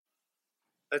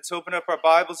Let's open up our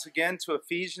Bibles again to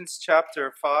Ephesians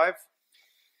chapter 5.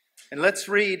 And let's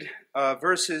read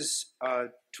verses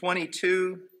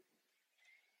 22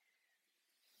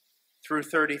 through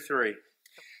 33.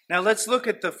 Now let's look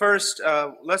at verse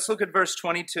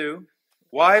 22.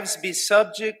 Wives, be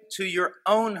subject to your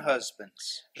own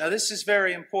husbands. Now this is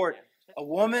very important. A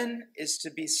woman is to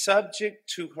be subject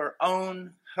to her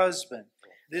own husband.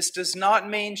 This does not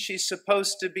mean she's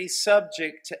supposed to be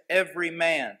subject to every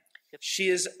man. She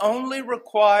is only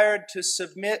required to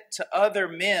submit to other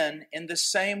men in the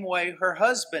same way her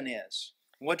husband is.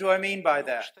 What do I mean by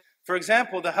that? For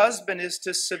example, the husband is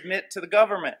to submit to the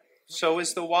government. So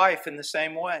is the wife in the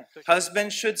same way.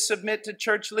 Husband should submit to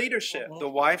church leadership. The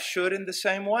wife should in the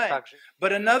same way.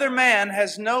 But another man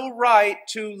has no right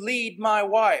to lead my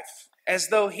wife as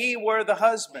though he were the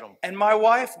husband. And my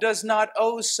wife does not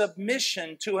owe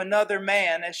submission to another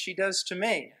man as she does to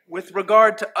me. With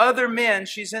regard to other men,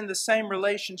 she's in the same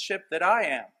relationship that I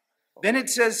am. Then it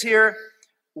says here,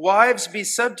 wives, be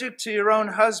subject to your own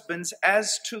husbands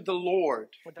as to the Lord.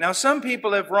 Now some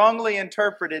people have wrongly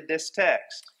interpreted this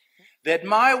text, that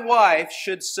my wife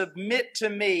should submit to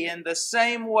me in the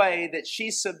same way that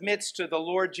she submits to the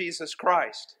Lord Jesus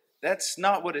Christ. That's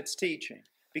not what it's teaching.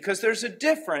 Because there's a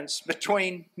difference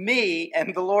between me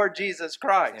and the Lord Jesus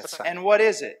Christ. And what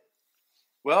is it?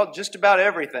 Well, just about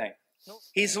everything.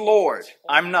 He's Lord.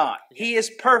 I'm not. He is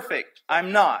perfect.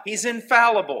 I'm not. He's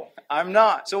infallible. I'm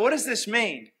not. So what does this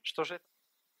mean?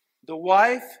 The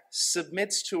wife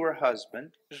submits to her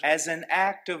husband as an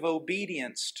act of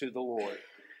obedience to the Lord.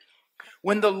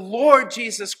 When the Lord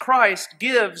Jesus Christ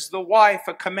gives the wife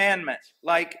a commandment,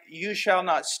 like you shall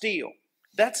not steal,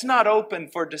 that's not open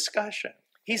for discussion.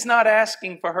 He's not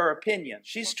asking for her opinion.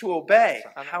 She's to obey.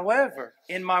 However,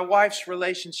 in my wife's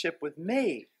relationship with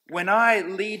me, when I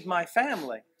lead my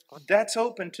family, that's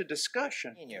open to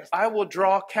discussion. I will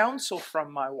draw counsel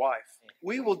from my wife.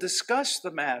 We will discuss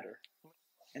the matter.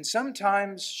 And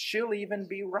sometimes she'll even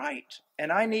be right.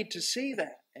 And I need to see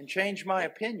that and change my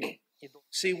opinion.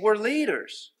 See, we're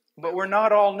leaders, but we're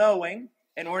not all-knowing,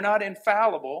 and we're not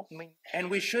infallible,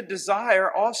 and we should desire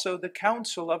also the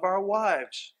counsel of our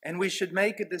wives, and we should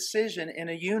make a decision in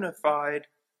a unified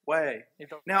way.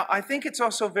 Now, I think it's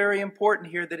also very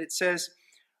important here that it says,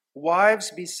 wives,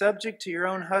 be subject to your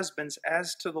own husbands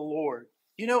as to the Lord.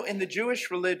 You know, in the Jewish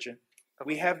religion,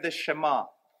 we have the Shema.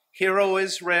 Hear, O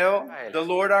Israel, the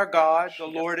Lord our God, the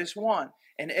Lord is one.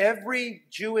 And every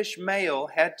Jewish male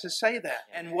had to say that.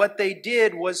 And what they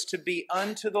did was to be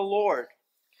unto the Lord.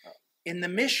 In the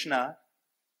Mishnah,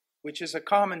 which is a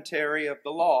commentary of the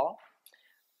law,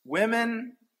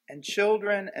 women and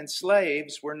children and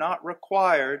slaves were not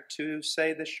required to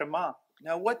say the Shema.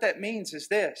 Now what that means is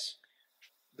this.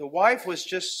 The wife was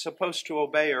just supposed to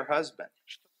obey her husband.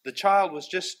 The child was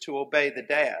just to obey the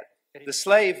dad. The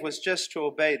slave was just to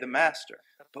obey the master.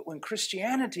 But when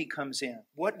Christianity comes in,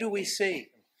 what do we see?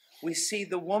 We see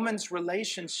the woman's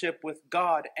relationship with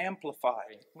God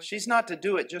amplified. She's not to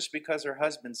do it just because her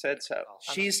husband said so.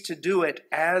 She's to do it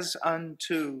as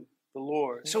unto the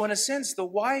Lord. So in a sense, the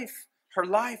wife, her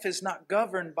life is not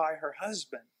governed by her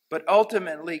husband, but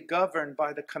ultimately governed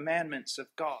by the commandments of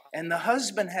God. And the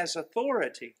husband has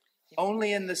authority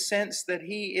only in the sense that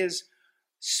he is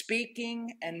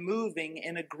speaking and moving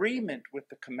in agreement with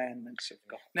the commandments of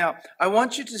God. Now, I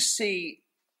want you to see,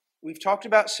 we've talked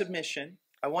about submission.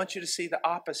 I want you to see the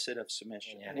opposite of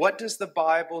submission. What does the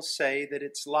Bible say that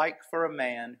it's like for a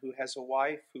man who has a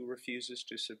wife who refuses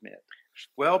to submit?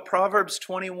 Well, Proverbs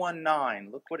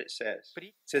 21:9, look what it says.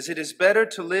 It says, it is better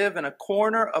to live in a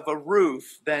corner of a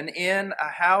roof than in a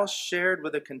house shared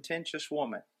with a contentious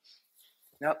woman.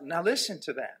 Now listen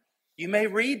to that. You may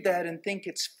read that and think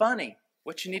it's funny.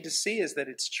 What you need to see is that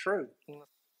it's true.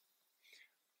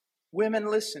 Women,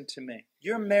 listen to me.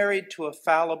 You're married to a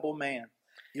fallible man.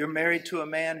 You're married to a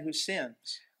man who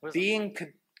sins. Being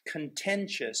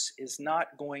contentious is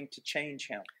not going to change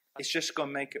him. It's just going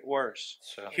to make it worse.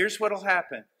 Here's what will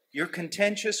happen. You're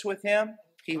contentious with him,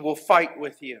 he will fight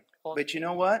with you. But you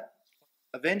know what?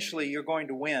 Eventually you're going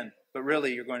to win, but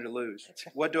really you're going to lose.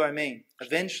 What do I mean?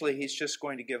 Eventually he's just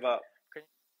going to give up.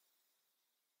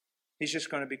 He's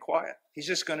just going to be quiet. He's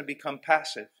just going to become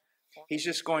passive. He's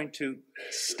just going to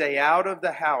stay out of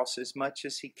the house as much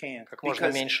as he can.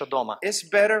 Because it's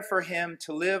better for him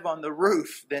to live on the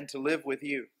roof than to live with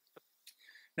you.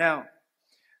 Now,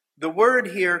 the word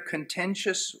here,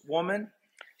 contentious woman,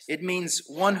 it means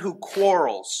one who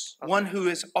quarrels, one who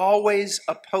is always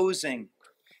opposing.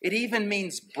 It even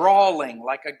means brawling,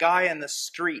 like a guy in the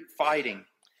street fighting.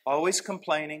 Always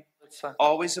complaining,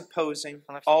 always opposing,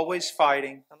 always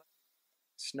fighting.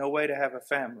 It's no way to have a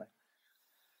family.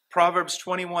 Proverbs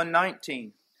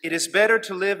 21:19. It is better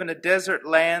to live in a desert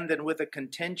land than with a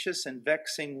contentious and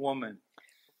vexing woman.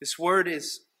 This word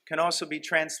can also be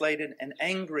translated an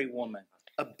angry woman,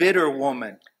 a bitter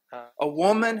woman, a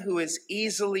woman who is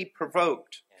easily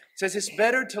provoked. It says it's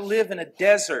better to live in a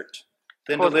desert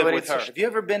than to live with her. Have you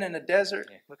ever been in a desert?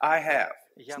 I have.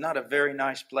 It's not a very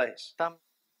nice place. Там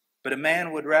But a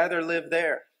man would rather live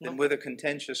there than with a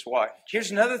contentious wife.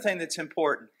 Here's another thing that's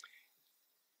important.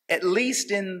 At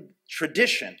least in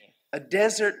tradition, a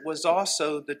desert was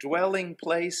also the dwelling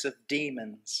place of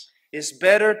demons. It's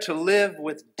better to live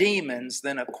with demons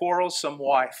than a quarrelsome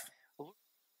wife.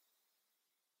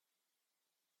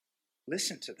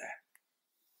 Listen to that.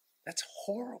 That's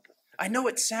horrible. I know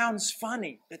it sounds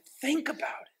funny, but think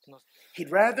about it.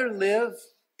 He'd rather live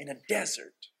in a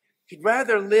desert. He'd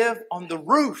rather live on the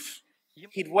roof.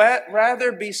 He'd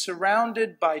rather be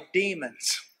surrounded by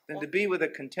demons than to be with a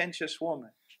contentious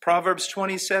woman. Proverbs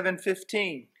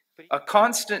 27:15. A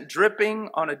constant dripping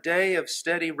on a day of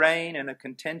steady rain and a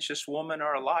contentious woman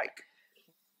are alike.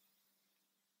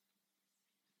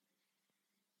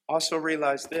 Also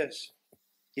realize this.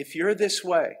 If you're this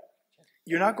way,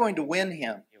 you're not going to win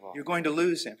him. You're going to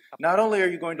lose him. Not only are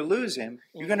you going to lose him,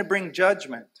 you're going to bring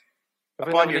judgment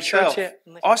upon yourself.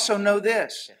 Also know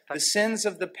this. The sins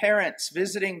of the parents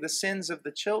visiting the sins of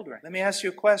the children. Let me ask you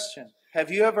a question. Have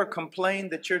you ever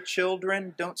complained that your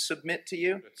children don't submit to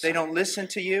you? They don't listen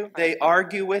to you? They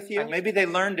argue with you? Maybe they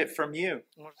learned it from you.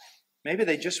 Maybe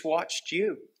they just watched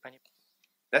you.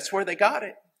 That's where they got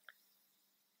it.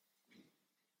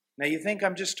 Now you think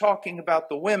I'm just talking about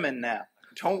the women now.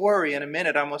 Don't worry, in a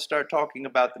minute I'm going to start talking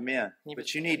about the men.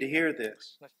 But you need to hear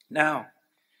this. Now,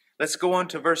 let's go on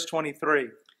to verse 23.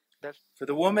 For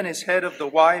the woman is head of the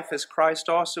wife, as Christ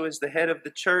also is the head of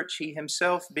the church, he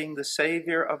himself being the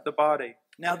Savior of the body.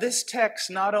 Now this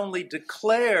text not only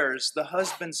declares the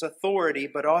husband's authority,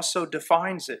 but also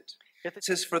defines it. It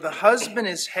says, for the husband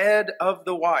is head of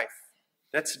the wife.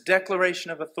 That's a declaration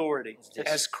of authority.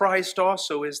 As Christ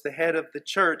also is the head of the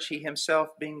church, he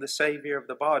himself being the Savior of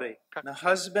the body. Now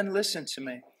husband, listen to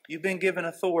me. You've been given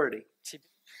authority.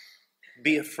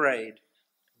 Be afraid.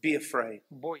 Be afraid.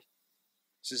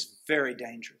 This is very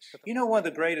dangerous. You know one of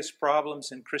the greatest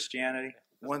problems in Christianity?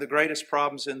 One of the greatest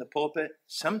problems in the pulpit?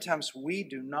 Sometimes we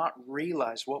do not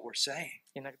realize what we're saying.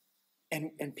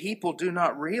 And people do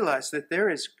not realize that there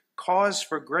is cause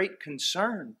for great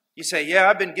concern. You say, yeah,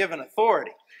 I've been given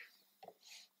authority.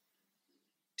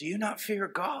 Do you not fear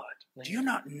God? Do you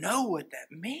not know what that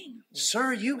means?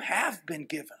 Sir, you have been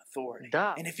given authority.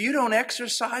 And if you don't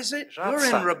exercise it, you're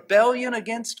in rebellion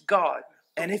against God.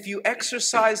 And if you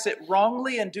exercise it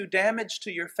wrongly and do damage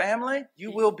to your family,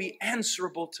 you will be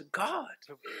answerable to God.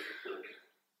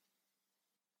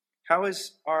 How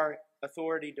is our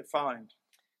authority defined?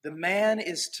 The man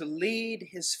is to lead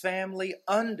his family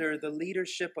under the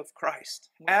leadership of Christ.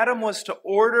 Adam was to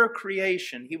order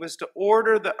creation. He was to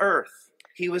order the earth.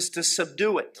 He was to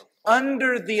subdue it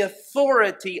under the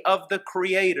authority of the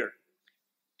Creator.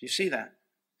 Do you see that?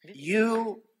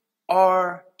 You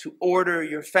are to order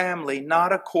your family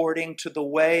not according to the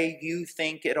way you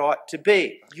think it ought to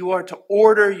be. You are to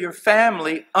order your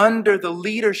family under the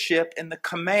leadership and the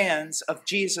commands of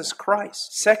Jesus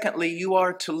Christ. Secondly, you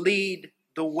are to lead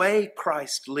the way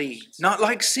Christ leads. Not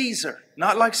like Caesar,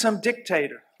 not like some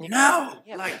dictator. No,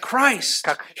 like Christ.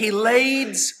 He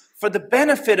leads for the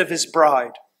benefit of his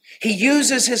bride. He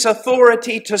uses his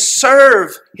authority to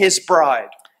serve his bride.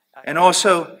 And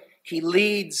also, he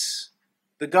leads,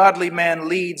 the godly man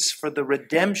leads for the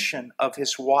redemption of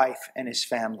his wife and his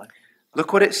family.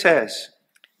 Look what it says.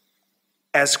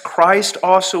 As Christ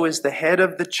also is the head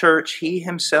of the church, he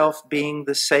himself being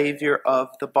the Savior of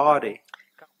the body.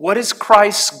 What is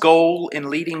Christ's goal in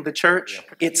leading the church?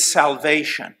 It's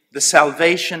salvation. The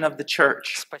salvation of the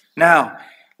church. Now,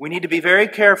 we need to be very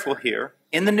careful here.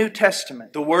 In the New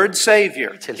Testament, the word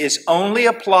Savior is only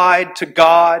applied to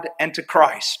God and to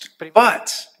Christ.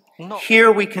 But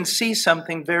here we can see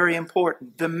something very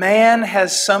important. The man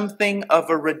has something of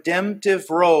a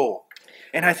redemptive role.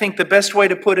 And I think the best way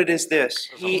to put it is this.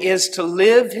 He is to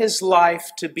live his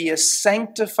life to be a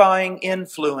sanctifying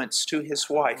influence to his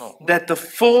wife. That the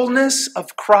fullness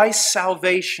of Christ's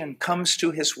salvation comes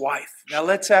to his wife. Now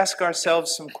let's ask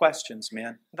ourselves some questions,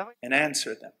 men, and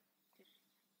answer them.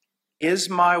 Is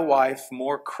my wife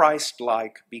more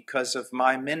Christ-like because of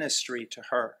my ministry to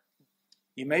her?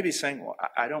 You may be saying, well,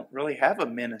 I don't really have a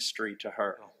ministry to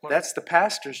her. That's the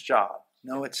pastor's job.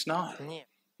 No, it's not.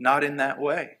 Not in that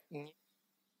way.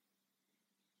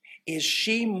 Is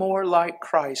she more like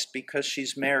Christ because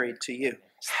she's married to you?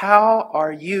 How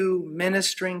are you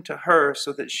ministering to her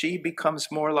so that she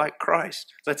becomes more like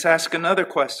Christ? Let's ask another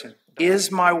question.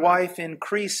 Is my wife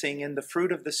increasing in the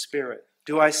fruit of the Spirit?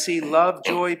 Do I see love,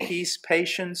 joy, peace,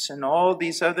 patience, and all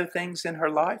these other things in her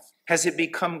life? Has it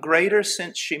become greater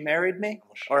since she married me?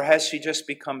 Or has she just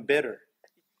become bitter?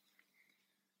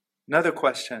 Another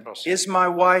question. Is my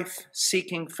wife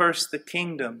seeking first the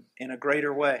kingdom in a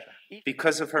greater way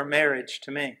because of her marriage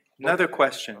to me? Another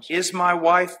question. Is my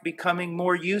wife becoming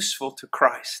more useful to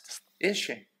Christ? Is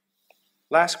she?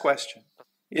 Last question.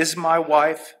 Is my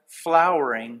wife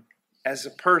flowering as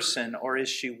a person, or is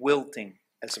she wilting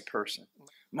as a person?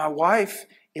 My wife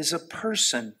is a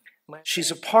person.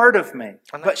 She's a part of me,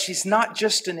 but she's not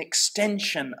just an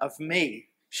extension of me.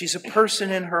 She's a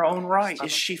person in her own right.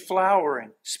 Is she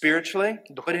flowering spiritually?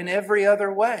 But in every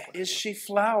other way, is she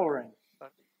flowering?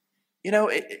 You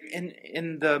know,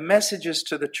 in the messages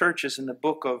to the churches in the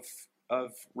book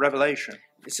of Revelation,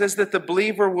 it says that the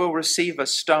believer will receive a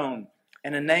stone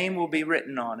and a name will be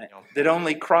written on it that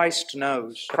only Christ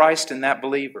knows, Christ and that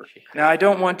believer. Now, I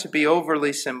don't want to be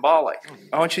overly symbolic.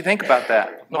 I want you to think about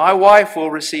that. My wife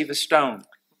will receive a stone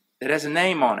that has a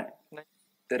name on it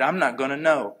that I'm not going to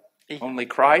know. Only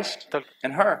Christ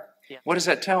and her. What does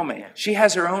that tell me? She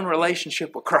has her own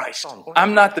relationship with Christ.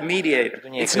 I'm not the mediator.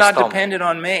 It's not dependent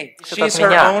on me. She's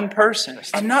her own person.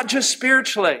 And not just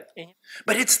spiritually.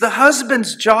 But it's the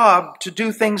husband's job to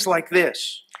do things like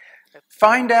this.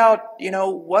 Find out,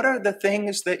 what are the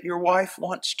things that your wife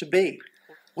wants to be?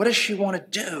 What does she want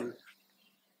to do?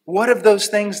 What of those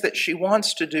things that she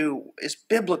wants to do is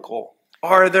biblical?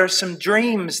 Are there some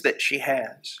dreams that she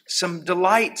has? Some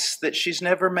delights that she's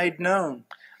never made known?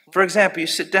 For example, you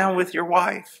sit down with your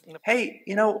wife. Hey,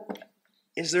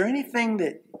 is there anything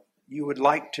that you would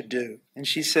like to do? And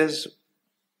she says,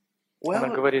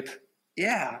 well,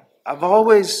 yeah, I've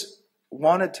always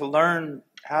wanted to learn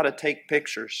how to take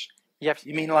pictures. You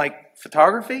mean like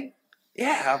photography?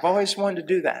 Yeah, I've always wanted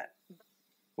to do that.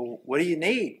 Well, what do you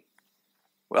need?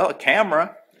 Well, a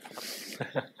camera.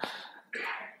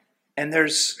 And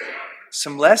there's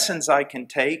some lessons I can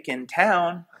take in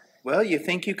town. Well, you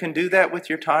think you can do that with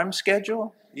your time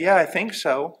schedule? Yeah, I think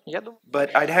so.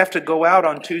 But I'd have to go out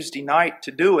on Tuesday night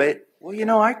to do it.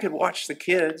 Well, I could watch the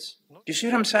kids. Do you see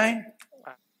what I'm saying?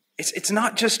 It's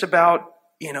not just about,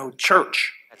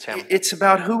 church. It's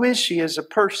about who is she as a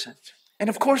person. And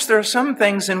of course, there are some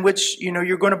things in which,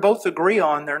 you're going to both agree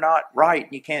on they're not right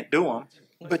and you can't do them.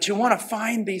 But you want to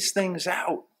find these things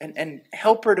out and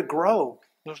help her to grow.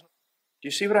 Do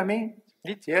you see what I mean?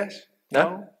 Yes?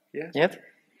 No? Yes? Нет?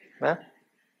 Да?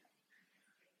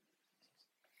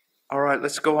 All right,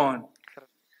 let's go on.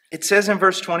 It says in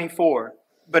verse 24,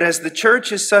 but as the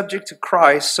church is subject to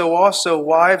Christ, so also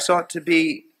wives ought to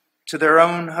be to their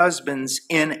own husbands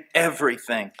in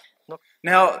everything.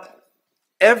 Now,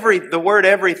 the word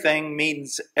everything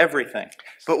means everything.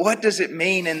 But what does it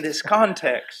mean in this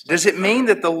context? Does it mean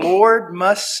that the Lord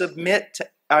must submit to,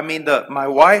 my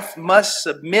wife must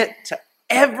submit to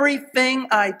everything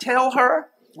I tell her?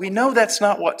 We know that's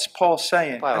not what Paul's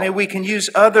saying. We can use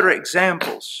other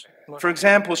examples. For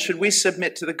example, should we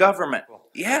submit to the government?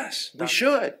 Yes, we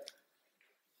should.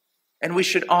 And we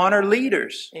should honor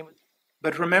leaders.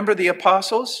 But remember the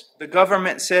apostles? The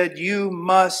government said, you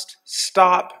must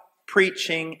stop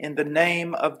preaching in the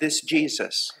name of this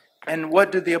Jesus. And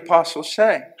what did the apostles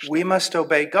say? We must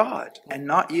obey God and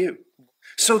not you.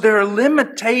 So there are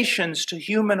limitations to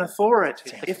human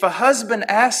authority. If a husband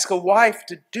asks a wife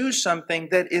to do something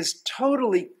that is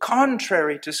totally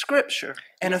contrary to Scripture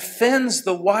and offends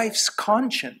the wife's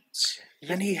conscience,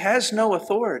 then he has no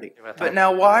authority. But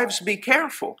now, wives, be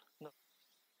careful.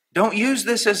 Don't use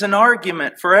this as an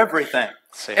argument for everything.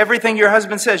 Everything your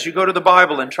husband says, you go to the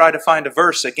Bible and try to find a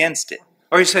verse against it.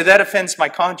 Or you say, that offends my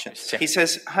conscience. He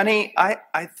says, honey,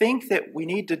 I think that we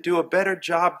need to do a better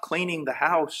job cleaning the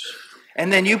house.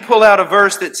 And then you pull out a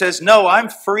verse that says, no, I'm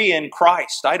free in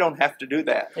Christ. I don't have to do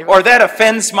that. Or that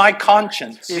offends my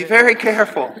conscience. Be very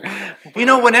careful.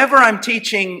 Whenever I'm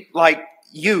teaching like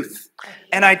youth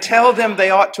and I tell them they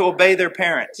ought to obey their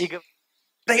parents,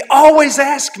 they always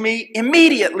ask me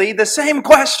immediately the same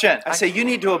question. I say, you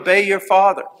need to obey your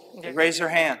father. They raise their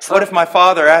hands. What if my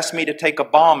father asked me to take a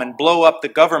bomb and blow up the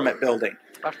government building?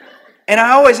 And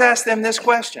I always ask them this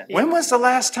question. When was the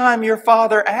last time your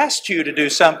father asked you to do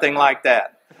something like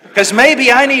that? Because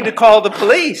maybe I need to call the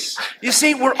police. You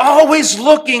see, we're always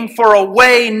looking for a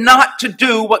way not to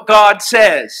do what God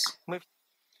says.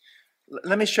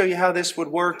 Let me show you how this would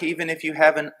work even if you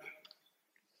have an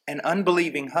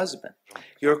unbelieving husband.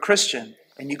 You're a Christian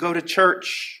and you go to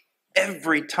church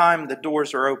every time the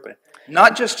doors are open.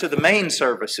 Not just to the main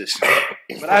services,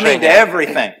 but I mean to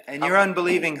everything. And your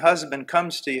unbelieving husband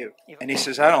comes to you and he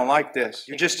says, I don't like this.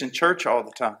 You're just in church all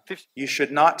the time. You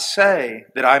should not say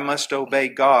that I must obey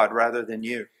God rather than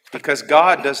you. Because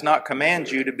God does not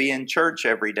command you to be in church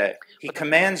every day. He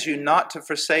commands you not to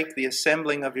forsake the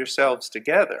assembling of yourselves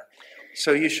together.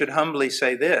 So you should humbly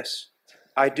say this,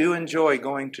 I do enjoy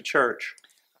going to church.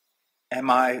 Am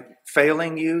I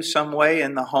failing you some way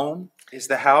in the home? Is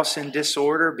the house in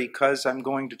disorder because I'm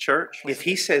going to church? If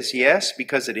he says yes,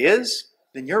 because it is,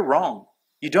 then you're wrong.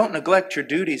 You don't neglect your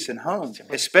duties in home,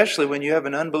 especially when you have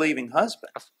an unbelieving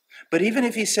husband. But even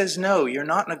if he says no, you're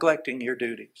not neglecting your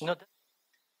duties.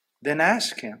 Then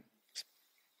ask him.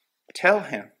 Tell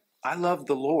him, I love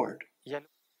the Lord.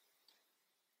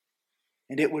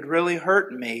 And it would really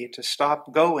hurt me to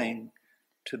stop going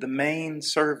to the main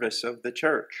service of the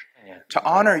church. To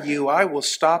honor you, I will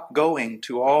stop going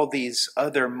to all these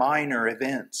other minor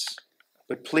events.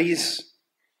 But please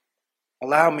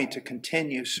allow me to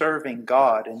continue serving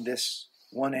God in this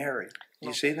one area. Do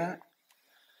you see that?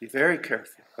 Be very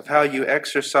careful of how you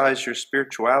exercise your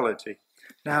spirituality.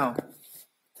 Now,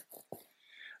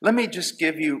 let me just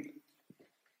give you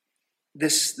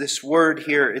this word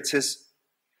here. It says,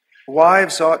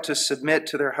 wives ought to submit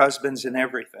to their husbands in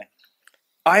everything.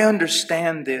 I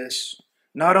understand this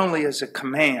not only as a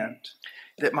command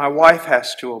that my wife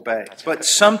has to obey, but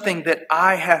something that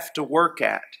I have to work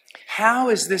at. How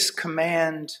is this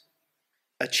command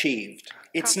achieved?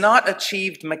 It's not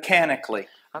achieved mechanically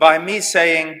by me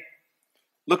saying,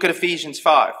 look at Ephesians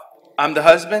 5. I'm the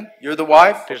husband, you're the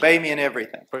wife, obey me in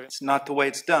everything. It's not the way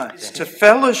it's done. It's to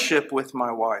fellowship with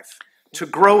my wife, to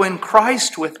grow in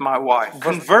Christ with my wife,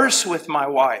 converse with my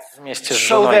wife,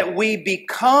 so that we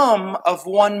become of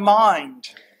one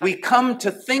mind. We come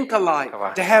to think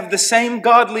alike, to have the same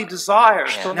godly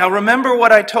desires. Now remember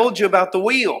what I told you about the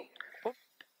wheel.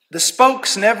 The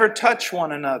spokes never touch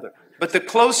one another. But the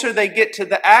closer they get to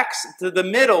the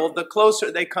middle, the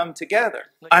closer they come together.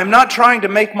 I'm not trying to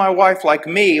make my wife like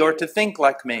me or to think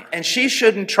like me. And she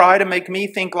shouldn't try to make me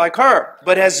think like her.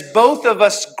 But as both of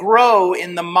us grow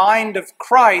in the mind of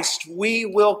Christ, we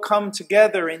will come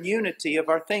together in unity of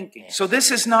our thinking. So this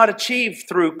is not achieved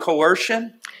through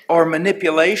coercion or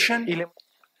manipulation,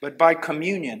 but by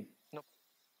communion,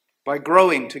 by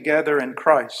growing together in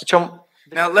Christ.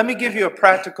 Now, let me give you a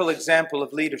practical example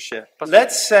of leadership.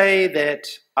 Let's say that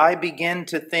I begin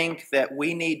to think that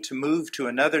we need to move to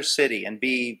another city and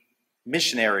be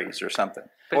missionaries or something.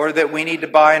 Or that we need to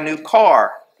buy a new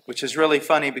car, which is really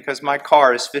funny because my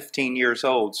car is 15 years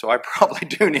old, so I probably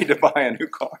do need to buy a new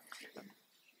car.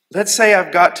 Let's say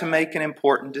I've got to make an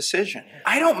important decision.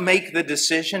 I don't make the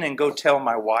decision and go tell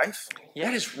my wife.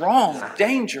 That is wrong,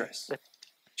 dangerous.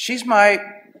 She's my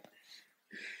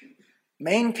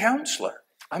main counselor.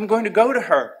 I'm going to go to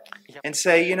her and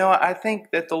say, I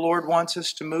think that the Lord wants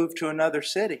us to move to another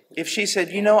city. If she said,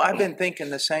 I've been thinking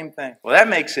the same thing. Well, that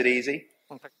makes it easy.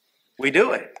 We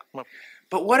do it.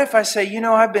 But what if I say,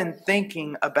 I've been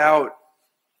thinking about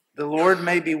the Lord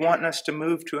maybe wanting us to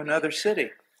move to another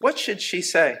city. What should she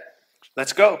say?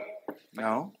 Let's go.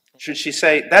 No. Should she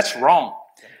say, that's wrong?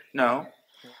 No.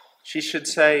 She should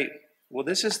say, well,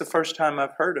 this is the first time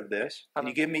I've heard of this. Can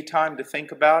you give me time to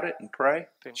think about it and pray?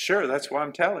 Sure, that's why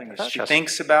I'm telling her. She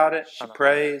thinks about it, she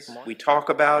prays, we talk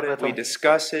about it, we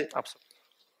discuss it.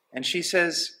 And she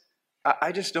says,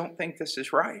 I just don't think this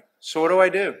is right. So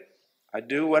what do? I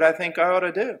do what I think I ought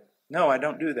to do. No, I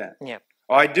don't do that.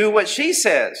 Or I do what she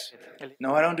says.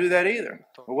 No, I don't do that either.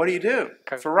 Well, what do you do?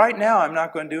 For right now, I'm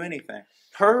not going to do anything.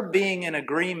 Her being in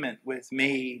agreement with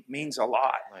me means a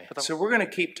lot. So we're going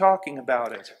to keep talking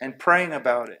about it and praying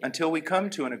about it until we come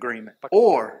to an agreement.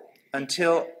 Or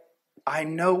until I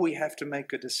know we have to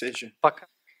make a decision.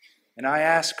 And I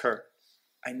ask her,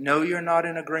 I know you're not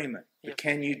in agreement, but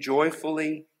can you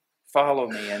joyfully follow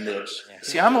me in this?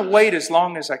 See, I'm going to wait as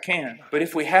long as I can. But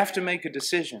if we have to make a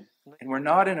decision and we're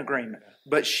not in agreement,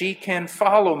 but she can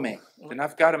follow me, then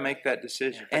I've got to make that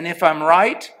decision. And if I'm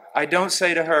right, I don't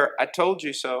say to her, I told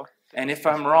you so. And if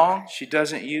I'm wrong, she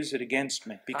doesn't use it against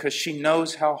me because she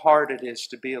knows how hard it is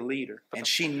to be a leader. And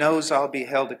she knows I'll be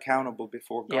held accountable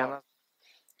before God.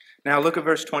 Now look at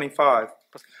verse 25.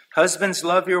 Husbands,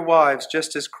 love your wives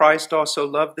just as Christ also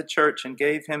loved the church and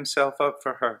gave himself up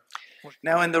for her.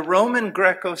 Now in the Roman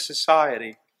Greco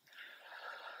society,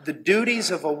 the duties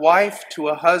of a wife to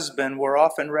a husband were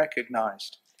often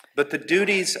recognized. But the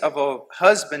duties of a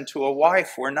husband to a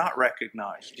wife were not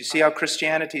recognized. You see how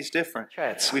Christianity is different?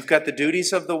 We've got the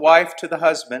duties of the wife to the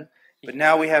husband, but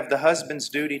now we have the husband's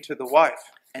duty to the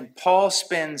wife. And Paul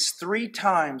spends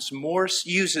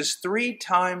uses three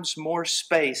times more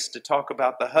space to talk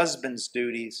about the husband's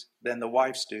duties than the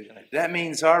wife's duty. That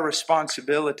means our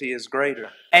responsibility is greater.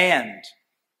 And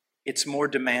it's more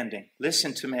demanding.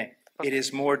 Listen to me. It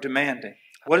is more demanding.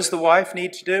 What does the wife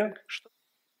need to do?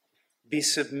 Be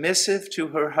submissive to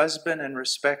her husband and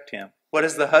respect him. What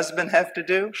does the husband have to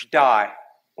do? Die.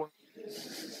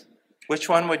 Which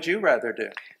one would you rather do?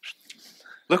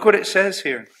 Look what it says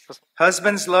here.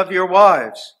 Husbands, love your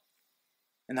wives.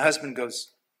 And the husband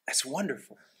goes, that's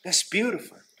wonderful. That's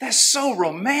beautiful. That's so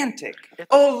romantic.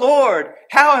 Oh Lord,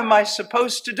 how am I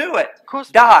supposed to do it?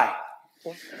 Die.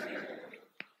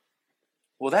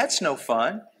 Well, that's no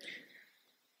fun.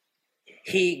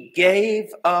 He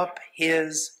gave up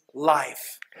his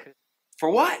life. For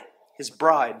what? His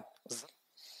bride.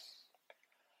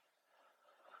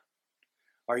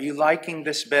 Are you liking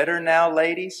this better now,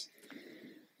 ladies?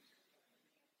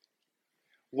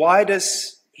 Why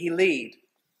does he lead?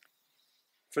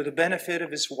 For the benefit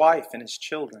of his wife and his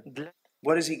children.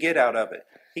 What does he get out of it?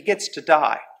 He gets to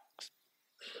die.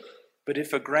 But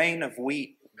if a grain of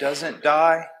wheat doesn't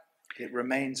die, it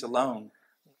remains alone.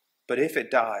 But if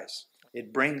it dies,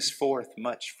 it brings forth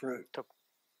much fruit.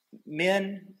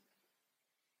 Men,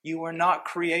 you were not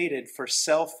created for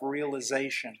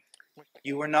self-realization.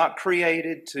 You were not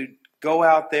created to go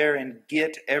out there and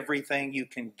get everything you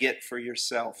can get for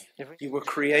yourself. You were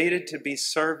created to be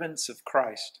servants of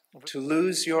Christ, to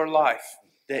lose your life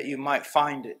that you might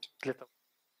find it.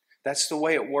 That's the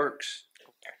way it works.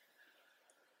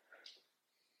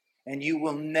 And you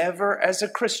will never, as a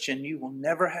Christian, you will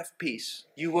never have peace.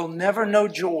 You will never know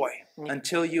joy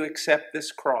until you accept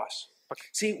this cross.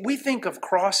 See, we think of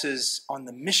crosses on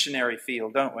the missionary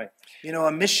field, don't we? You know,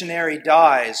 a missionary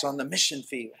dies on the mission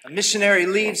field. A missionary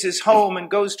leaves his home and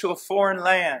goes to a foreign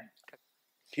land.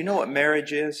 Do you know what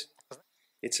marriage is?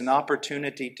 It's an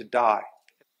opportunity to die.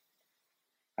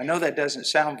 I know that doesn't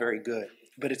sound very good,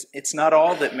 but it's not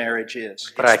all that marriage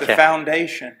is. It's the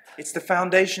foundation. It's the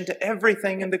foundation to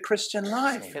everything in the Christian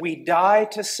life. We die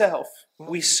to self.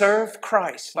 We serve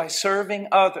Christ by serving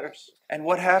others. And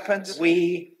what happens?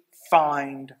 We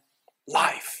find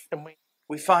life.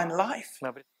 We find life.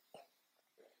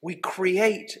 We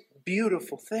create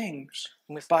beautiful things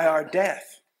by our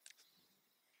death.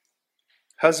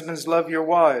 Husbands, love your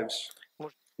wives.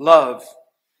 Love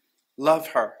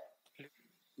her.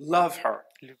 Love her.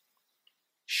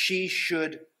 She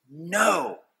should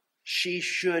know. She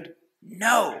should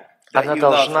know that you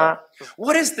love her.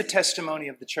 What is the testimony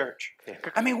of the church?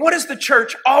 I mean, what is the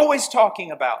church always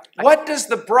talking about? What does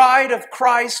the bride of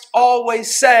Christ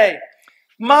always say?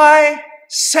 My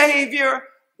Savior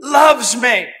loves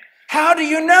me. How do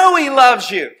you know He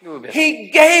loves you? He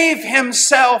gave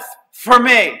Himself for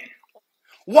me.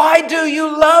 Why do you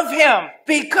love Him?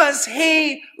 Because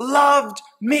He loved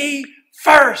me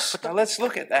first. Now let's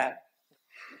look at that.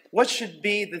 What should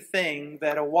be the thing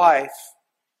that a wife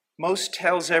most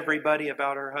tells everybody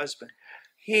about her husband?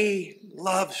 He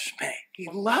loves me. He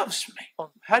loves me.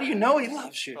 How do you know He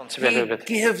loves you? He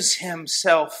gives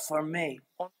Himself for me.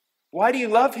 Why do you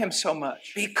love Him so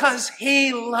much? Because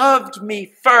He loved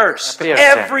me first.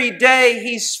 Every day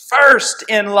He's first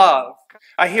in love.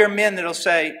 I hear men that'll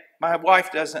say, my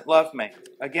wife doesn't love me.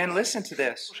 Again, listen to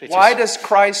this. Why does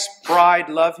Christ's bride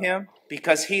love Him?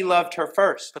 Because He loved her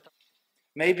first.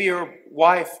 Maybe your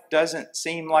wife doesn't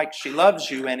seem like she loves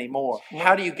you anymore.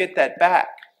 How do you get that back?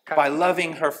 By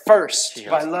loving her first.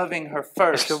 By loving her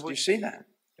first. Do you see that?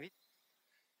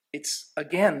 It's,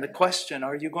 again, the question,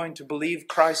 are you going to believe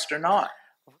Christ or not?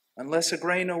 Unless a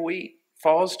grain of wheat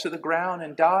falls to the ground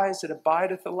and dies, it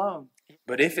abideth alone.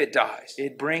 But if it dies,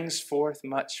 it brings forth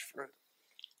much fruit.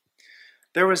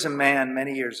 There was a man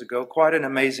many years ago, quite an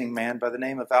amazing man, by the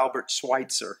name of Albert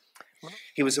Schweitzer.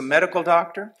 He was a medical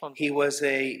doctor. He was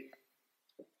a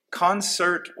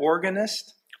concert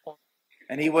organist.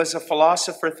 And he was a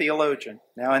philosopher theologian.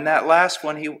 Now, in that last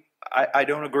one, I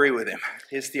don't agree with him.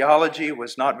 His theology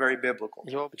was not very biblical.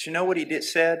 But you know what he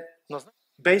said?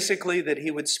 Basically, that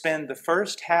he would spend the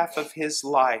first half of his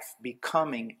life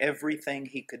becoming everything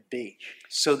he could be,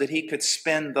 so that he could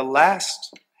spend the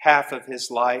last half of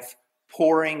his life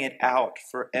pouring it out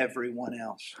for everyone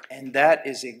else. And that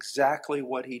is exactly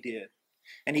what he did.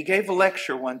 And he gave a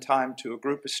lecture one time to a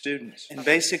group of students. And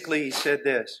basically he said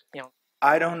this: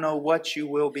 I don't know what you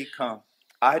will become.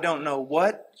 I don't know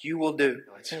what you will do.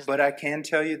 But I can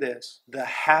tell you this: the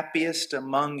happiest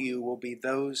among you will be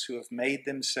those who have made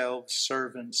themselves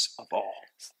servants of all.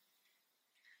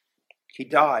 He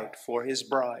died for his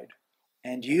bride.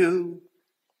 And you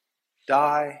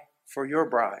die for your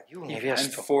bride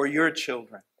and for your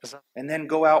children And then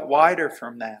go out wider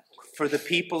from that for the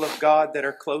people of God that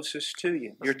are closest to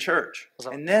you, your church.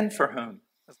 And then for whom?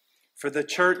 For the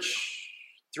church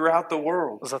throughout the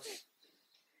world,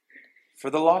 for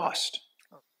the lost.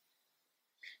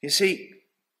 You see,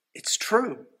 it's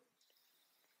true.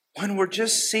 When we're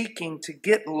just seeking to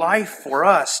get life for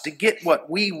us, to get what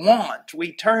we want,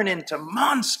 we turn into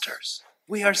monsters.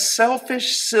 We are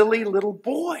selfish, silly little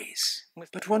boys.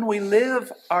 But when we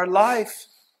live our life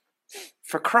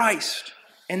for Christ,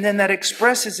 and then that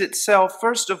expresses itself,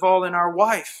 first of all, in our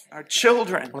wife, our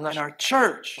children, in our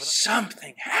church,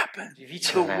 something happens.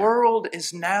 The world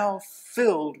is now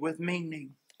filled with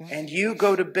meaning. And you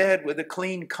go to bed with a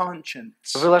clean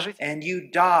conscience. And you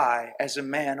die as a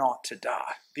man ought to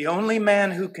die. The only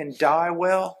man who can die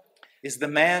well is the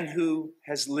man who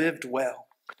has lived well.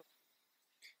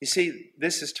 You see,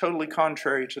 this is totally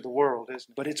contrary to the world,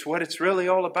 isn't it? But it's what it's really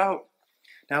all about.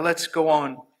 Now let's go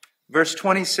on. Verse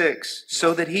 26,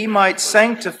 so that he might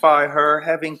sanctify her,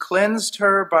 having cleansed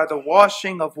her by the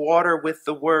washing of water with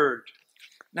the word.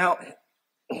 Now,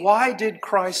 why did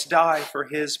Christ die for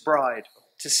his bride?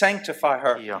 To sanctify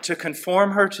her, to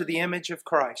conform her to the image of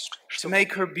Christ, to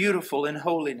make her beautiful in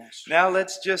holiness. Now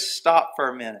let's just stop for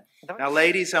a minute. Now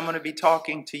ladies, I'm going to be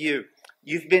talking to you.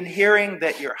 You've been hearing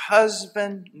that your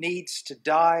husband needs to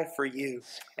die for you.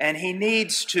 And he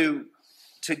needs to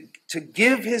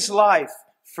give his life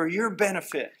for your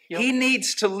benefit. He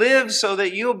needs to live so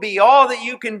that you'll be all that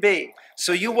you can be.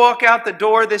 So you walk out the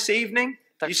door this evening,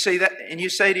 you say that, and you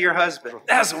say to your husband,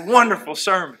 that's a wonderful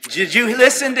sermon. Did you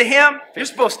listen to him? You're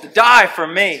supposed to die for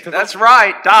me. That's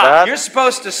right, die. You're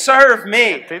supposed to serve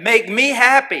me, make me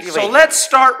happy. So let's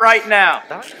start right now.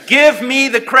 Give me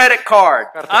the credit card.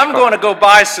 I'm going to go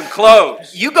buy some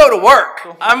clothes. You go to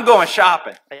work. I'm going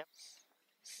shopping.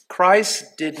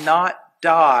 Christ did not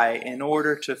die in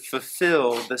order to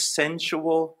fulfill the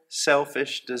sensual,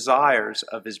 selfish desires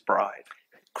of his bride.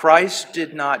 Christ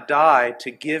did not die to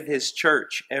give his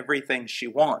church everything she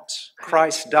wants.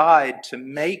 Christ died to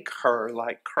make her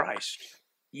like Christ.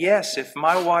 Yes, if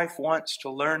my wife wants to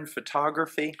learn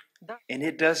photography and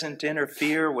it doesn't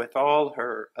interfere with all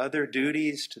her other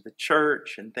duties to the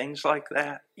church and things like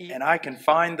that, and I can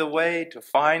find the way to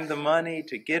find the money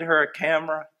to get her a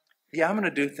camera, yeah, I'm going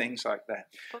to do things like that.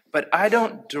 But I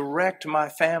don't direct my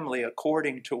family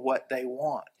according to what they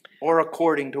want or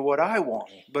according to what I want,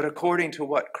 but according to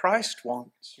what Christ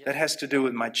wants. That has to do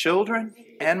with my children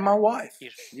and my wife.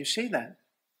 You see that?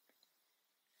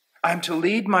 I'm to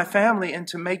lead my family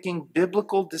into making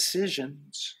biblical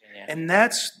decisions. And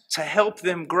that's to help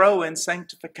them grow in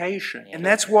sanctification. And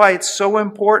that's why it's so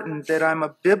important that I'm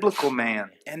a biblical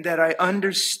man and that I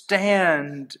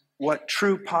understand what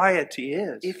true piety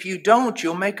is. If you don't,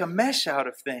 you'll make a mess out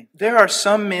of things. There are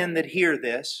some men that hear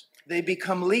this. They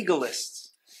become legalists.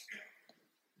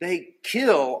 They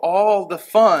kill all the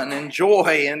fun and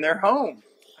joy in their home.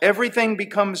 Everything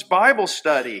becomes Bible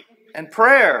study and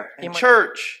prayer and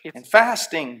church and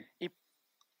fasting.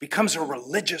 Becomes a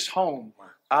religious home.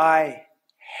 I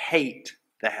hate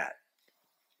that.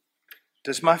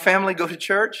 Does my family go to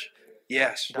church?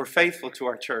 Yes, we're faithful to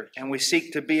our church, and we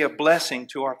seek to be a blessing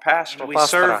to our pastor. We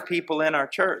serve people in our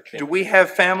church. Do we have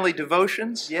family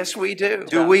devotions? Yes, we do.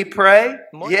 Do we pray?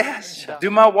 Yes. Do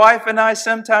my wife and I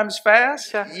sometimes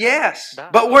fast? Yes.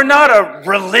 But we're not a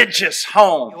religious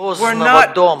home. We're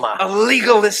not a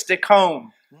legalistic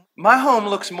home. My home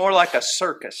looks more like a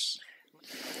circus.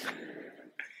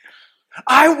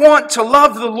 I want to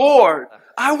love the Lord.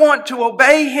 I want to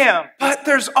obey Him. But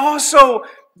there's also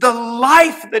the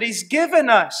life that He's given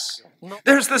us.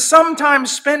 There's the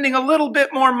sometimes spending a little bit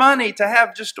more money to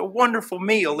have just a wonderful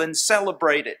meal and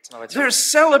celebrate it. There's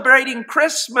celebrating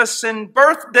Christmas and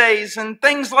birthdays and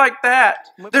things like that.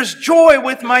 There's joy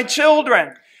with my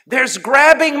children. There's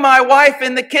grabbing my wife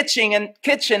in the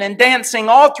kitchen and dancing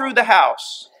all through the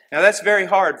house. Now that's very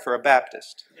hard for a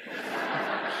Baptist.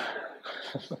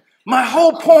 My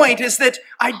whole point is that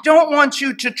I don't want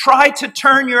you to try to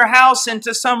turn your house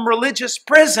into some religious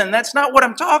prison. That's not what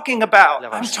I'm talking about.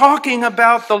 I'm talking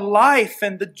about the life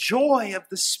and the joy of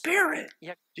the Spirit.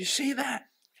 Do you see that?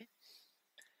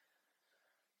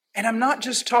 And I'm not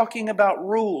just talking about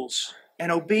rules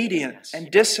and obedience and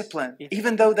discipline,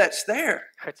 even though that's there.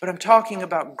 But I'm talking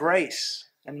about grace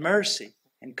and mercy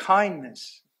and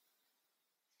kindness.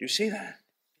 Do you see that?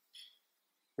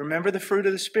 Remember the fruit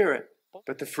of the Spirit.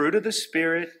 But the fruit of the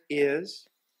Spirit is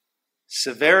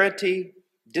severity,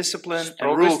 discipline,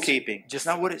 and rule-keeping. Just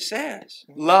not what it says.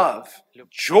 Love,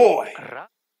 joy,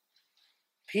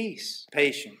 peace,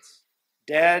 patience.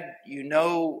 Dad, you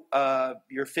know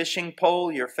your fishing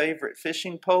pole, your favorite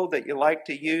fishing pole that you like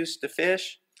to use to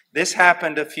fish? This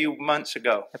happened a few months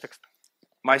ago. Это, кстати,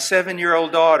 My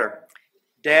 7-year-old daughter,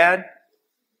 Dad,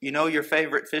 you know your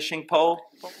favorite fishing pole?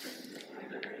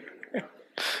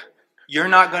 You're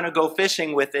not going to go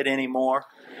fishing with it anymore.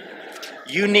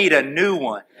 You need a new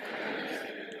one.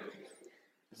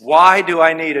 Why do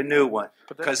I need a new one?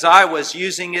 Because I was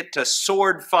using it to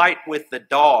sword fight with the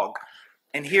dog.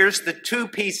 And here's the 2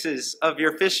 pieces of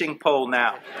your fishing pole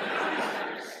now.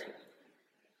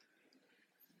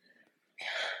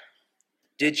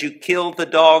 Did you kill the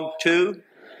dog too?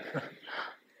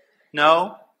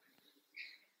 No?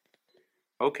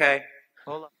 Okay.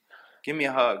 Ола. Give me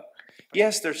a hug.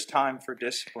 Yes, there's time for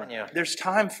discipline. Yeah. There's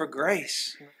time for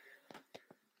grace.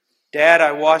 Dad,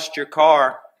 I washed your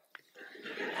car.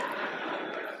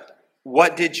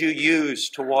 What did you use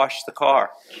to wash the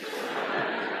car?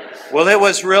 Well, it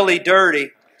was really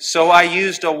dirty, so I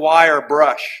used a wire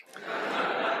brush.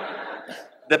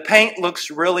 The paint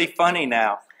looks really funny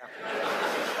now.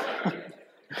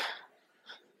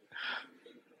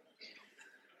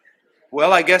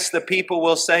 Well, I guess the people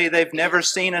will say they've never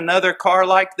seen another car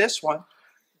like this one.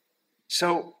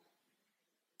 So,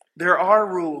 there are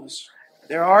rules,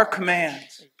 there are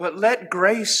commands, but let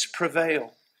grace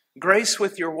prevail. Grace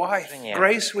with your wife,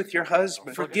 grace with your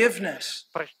husband, forgiveness.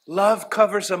 Love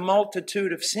covers a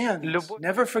multitude of sins.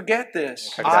 Never forget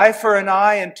this. Eye for an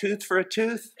eye and tooth for a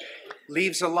tooth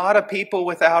leaves a lot of people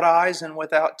without eyes and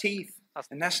without teeth.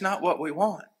 And that's not what we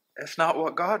want. That's not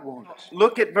what God wants.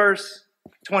 Look at verse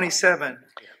 27.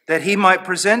 That he might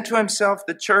present to himself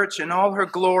the church in all her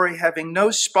glory, having no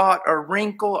spot or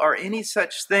wrinkle or any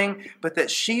such thing, but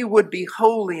that she would be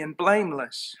holy and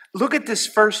blameless. Look at this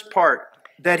first part.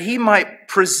 That he might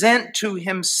present to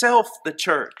himself the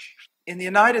church. In the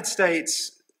United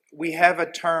States, we have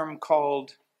a term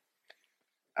called,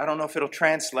 I don't know if it'll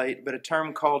translate, but a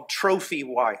term called trophy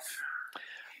wife.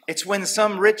 It's when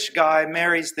some rich guy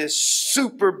marries this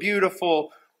super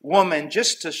beautiful woman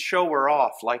just to show her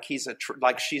off like she's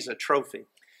a trophy.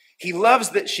 He loves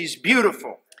that she's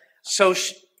beautiful, so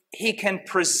he can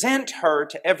present her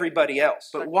to everybody else.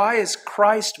 But why is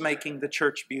Christ making the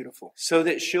church beautiful? So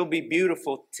that she'll be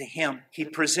beautiful to him. He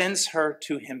presents her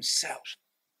to himself.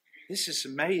 This is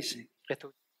amazing.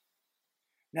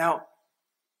 Now,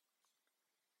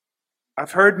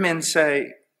 I've heard men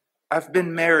say, I've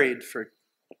been married for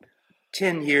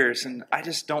 10 years and I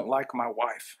just don't like my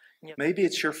wife. Maybe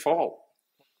it's your fault.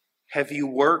 Have you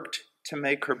worked to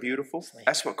make her beautiful?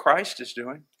 That's what Christ is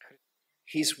doing.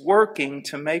 He's working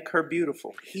to make her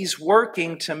beautiful. He's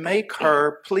working to make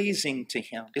her pleasing to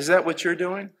him. Is that what you're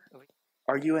doing?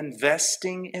 Are you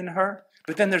investing in her?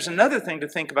 But then there's another thing to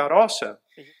think about also.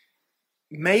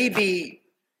 Maybe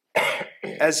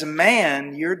as a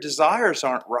man, your desires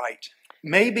aren't right.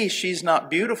 Maybe she's not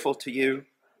beautiful to you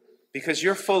because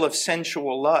you're full of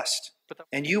sensual lust.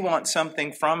 And you want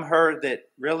something from her that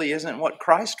really isn't what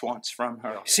Christ wants from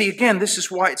her. See, again, this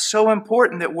is why it's so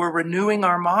important that we're renewing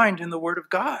our mind in the Word of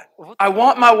God. I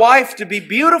want my wife to be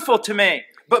beautiful to me,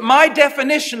 but my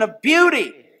definition of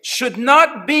beauty should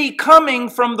not be coming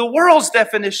from the world's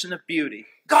definition of beauty.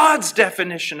 God's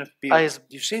definition of beauty. Do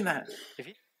you see that?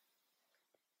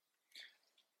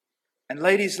 And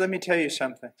ladies, let me tell you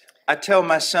something. I tell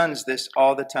my sons this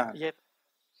all the time.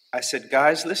 I said,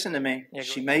 guys, listen to me.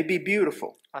 She may be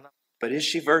beautiful, but is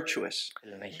she virtuous?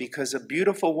 Because a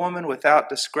beautiful woman without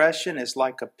discretion is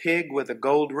like a pig with a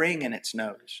gold ring in its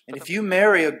nose. And if you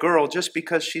marry a girl just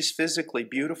because she's physically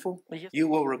beautiful, you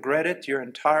will regret it your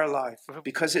entire life.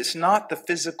 Because it's not the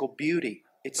physical beauty.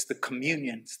 It's the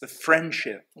communion. It's the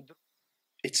friendship.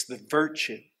 It's the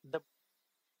virtue.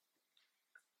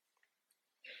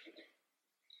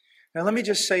 Now let me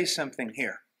just say something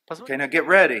here. Okay, now get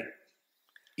ready.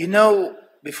 You know,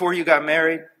 before you got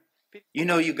married,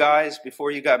 you guys,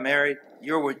 before you got married,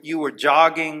 you were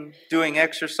jogging, doing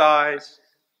exercise,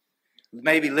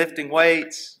 maybe lifting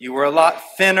weights. You were a lot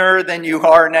thinner than you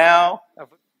are now.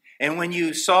 And when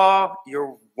you saw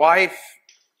your wife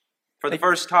for the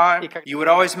first time, you would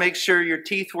always make sure your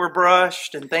teeth were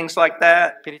brushed and things like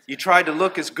that. You tried to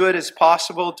look as good as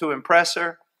possible to impress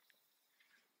her.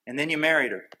 And then you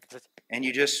married her. And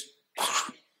you just...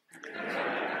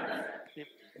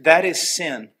 That is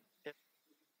sin.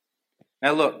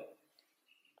 Now look,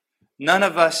 none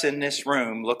of us in this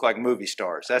room look like movie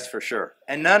stars, that's for sure.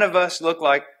 And none of us look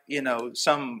like,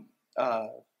 some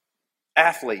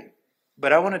athlete.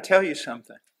 But I want to tell you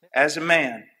something. As a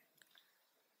man,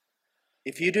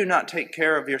 if you do not take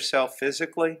care of yourself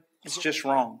physically, it's just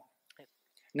wrong.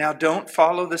 Now don't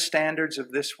follow the standards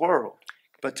of this world,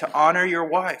 but to honor your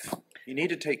wife, you need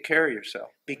to take care of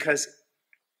yourself because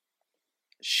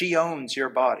she owns your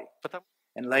body.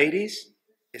 And ladies,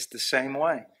 is the same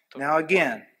way. Now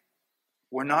again,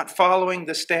 we're not following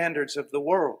the standards of the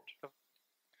world.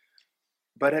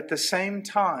 But at the same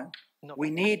time,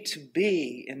 we need to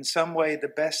be in some way the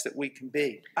best that we can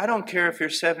be. I don't care if you're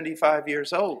 75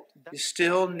 years old. You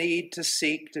still need to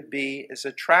seek to be as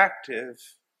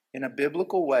attractive in a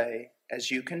biblical way as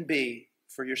you can be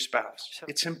for your spouse.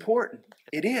 It's important.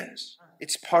 It is.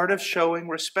 It's part of showing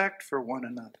respect for one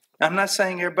another. I'm not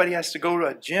saying everybody has to go to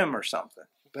a gym or something,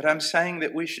 but I'm saying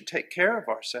that we should take care of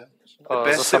ourselves the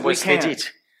best that we can.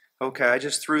 Okay, I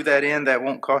just threw that in. That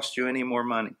won't cost you any more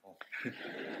money.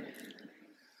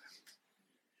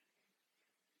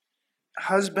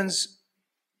 Husbands,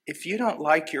 if you don't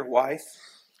like your wife,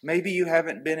 maybe you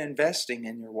haven't been investing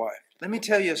in your wife. Let me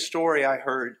tell you a story I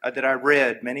heard, that I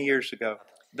read many years ago.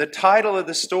 The title of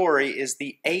the story is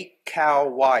The 8-Cow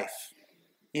Wife.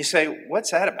 You say,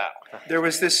 what's that about? There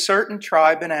was this certain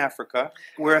tribe in Africa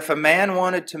where if a man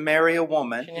wanted to marry a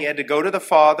woman, he had to go to the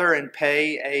father and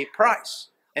pay a price.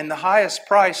 And the highest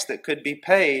price that could be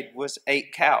paid was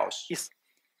 8 cows. Yes.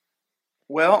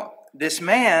 Well, this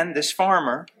man, this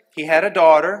farmer, he had a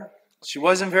daughter. She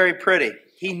wasn't very pretty.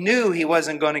 He knew he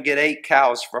wasn't going to get 8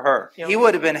 cows for her. He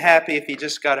would have been happy if he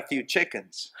just got a few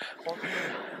chickens.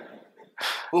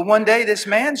 Well, one day this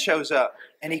man shows up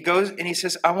and he goes and he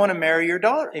says, I want to marry your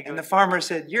daughter. And the farmer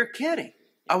said, you're kidding.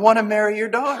 I want to marry your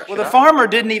daughter. Well, the farmer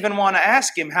didn't even want to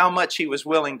ask him how much he was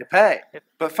willing to pay.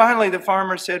 But finally the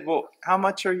farmer said, well, how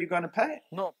much are you going to pay?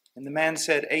 No. And the man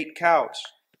said, 8 cows.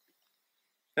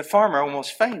 The farmer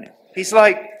almost fainted. He's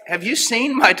like, have you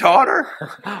seen my daughter?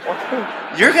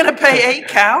 You're going to pay 8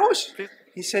 cows?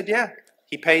 He said, yeah.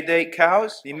 He paid the 8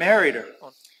 cows. He married her.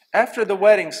 After the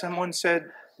wedding, someone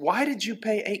said, why did you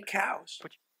pay 8 cows?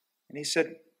 And he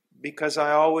said, because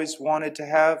I always wanted to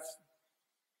have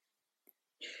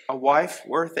a wife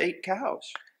worth 8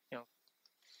 cows.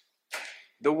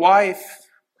 The wife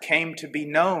came to be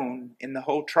known in the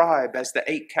whole tribe as the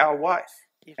 8-cow wife.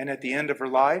 And at the end of her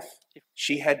life,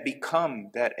 she had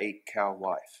become that 8-cow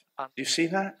wife. Do you see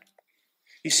that?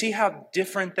 You see how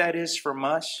different that is from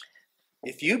us?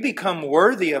 If you become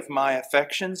worthy of my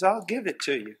affections, I'll give it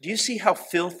to you. Do you see how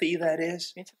filthy that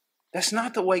is? That's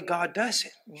not the way God does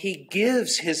it. He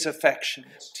gives His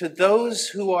affections to those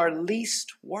who are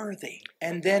least worthy.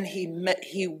 And then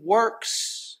He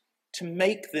works to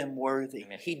make them worthy.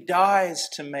 He dies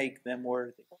to make them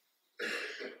worthy.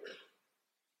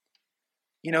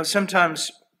 You know,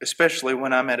 sometimes, especially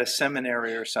when I'm at a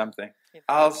seminary or something,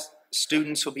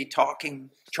 students will be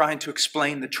talking, trying to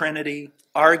explain the Trinity,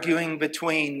 arguing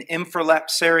between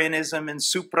infralapsarianism and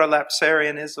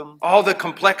supralapsarianism, all the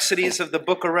complexities of the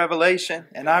book of Revelation.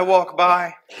 And I walk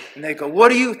by and they go, what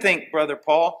do you think, Brother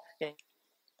Paul?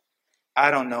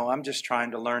 I don't know. I'm just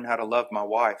trying to learn how to love my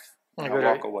wife. And I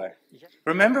walk away.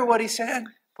 Remember what he said?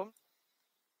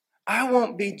 I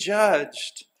won't be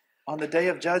judged on the day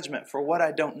of judgment for what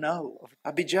I don't know.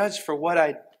 I'll be judged for what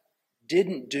I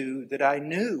didn't do that I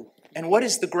knew. And what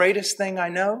is the greatest thing I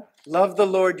know? Love the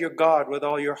Lord your God with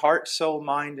all your heart, soul,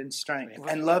 mind, and strength.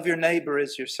 And love your neighbor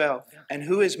as yourself. And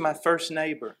who is my first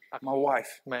neighbor? My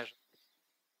wife. My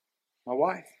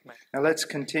wife. Now let's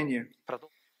continue.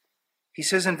 He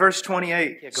says in verse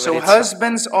 28, so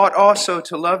husbands ought also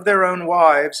to love their own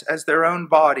wives as their own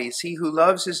bodies. He who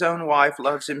loves his own wife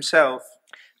loves himself.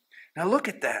 Now look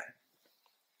at that.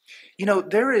 You know,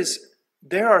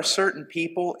 there are certain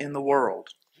people in the world,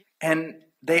 and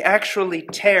they actually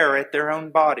tear at their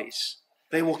own bodies.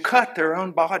 They will cut their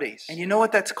own bodies. And you know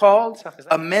what that's called?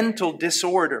 A mental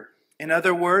disorder. In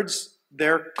other words,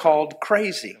 they're called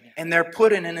crazy, and they're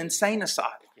put in an insane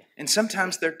asylum. And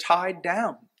sometimes they're tied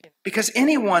down. Because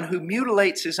anyone who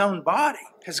mutilates his own body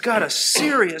has got a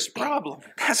serious problem.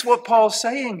 That's what Paul's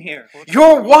saying here.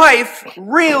 Your wife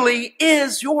really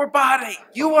is your body.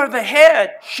 You are the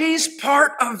head. She's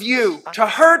part of you. To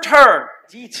hurt her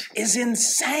is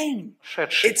insane.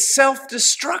 It's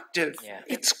self-destructive.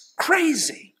 It's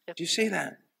crazy. Do you see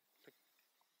that?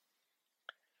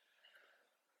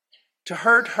 To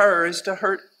hurt her is to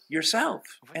hurt yourself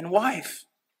and wife.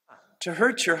 To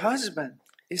hurt your husband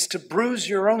is to bruise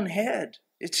your own head.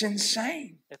 It's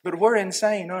insane. But we're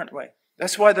insane, aren't we?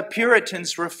 That's why the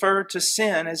Puritans refer to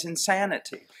sin as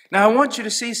insanity. Now I want you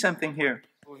to see something here.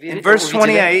 In verse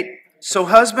 28, so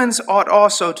husbands ought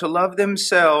also to love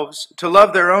themselves, to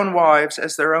love their own wives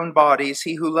as their own bodies.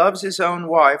 He who loves his own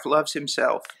wife loves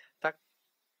himself.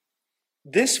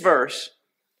 This verse,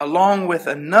 along with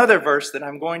another verse that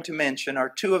I'm going to mention, are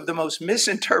two of the most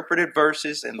misinterpreted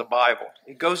verses in the Bible.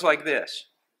 It goes like this.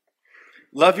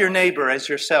 Love your neighbor as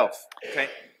yourself. Okay?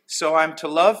 So I'm to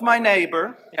love my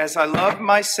neighbor as I love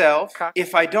myself.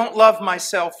 If I don't love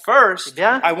myself first,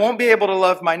 I won't be able to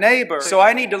love my neighbor. So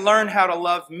I need to learn how to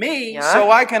love me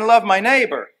so I can love my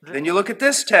neighbor. Then you look at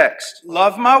this text.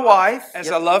 Love my wife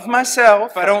as I love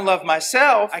myself. If I don't love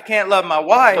myself, I can't love my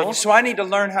wife. So I need to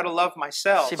learn how to love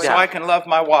myself so I can love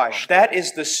my wife. That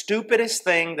is the stupidest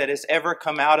thing that has ever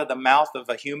come out of the mouth of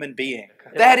a human being.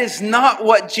 That is not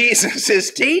what Jesus is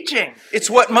teaching. It's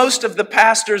what most of the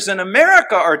pastors in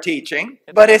America are teaching,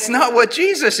 but it's not what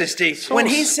Jesus is teaching. When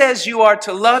he says you are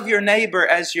to love your neighbor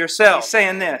as yourself, he's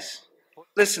saying this.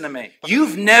 Listen to me.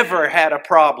 You've never had a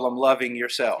problem loving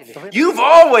yourself. You've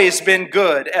always been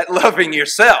good at loving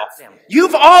yourself.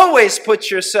 You've always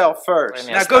put yourself first.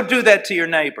 Now go do that to your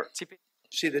neighbor.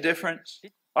 See the difference?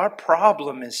 Our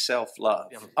problem is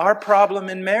self-love. Our problem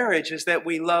in marriage is that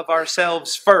we love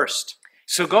ourselves first.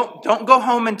 So don't go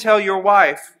home and tell your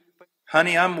wife,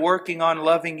 honey, I'm working on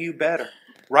loving you better.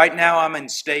 Right now I'm in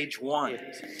stage 1.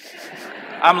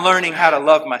 I'm learning how to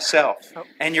love myself.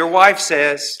 And your wife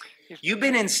says, you've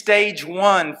been in stage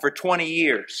 1 for 20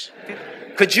 years.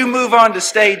 Could you move on to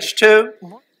stage 2?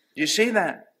 You see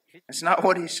that? That's not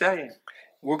what he's saying.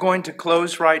 We're going to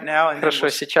close right now and then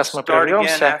we'll start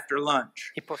again after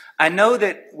lunch. I know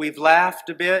that we've laughed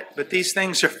a bit, but these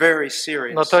things are very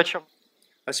serious.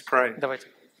 Let's pray.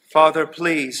 Father,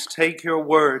 please take your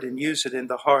word and use it in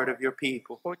the heart of your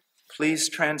people. Please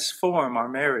transform our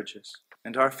marriages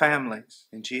and our families.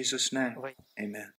 In Jesus' name, amen.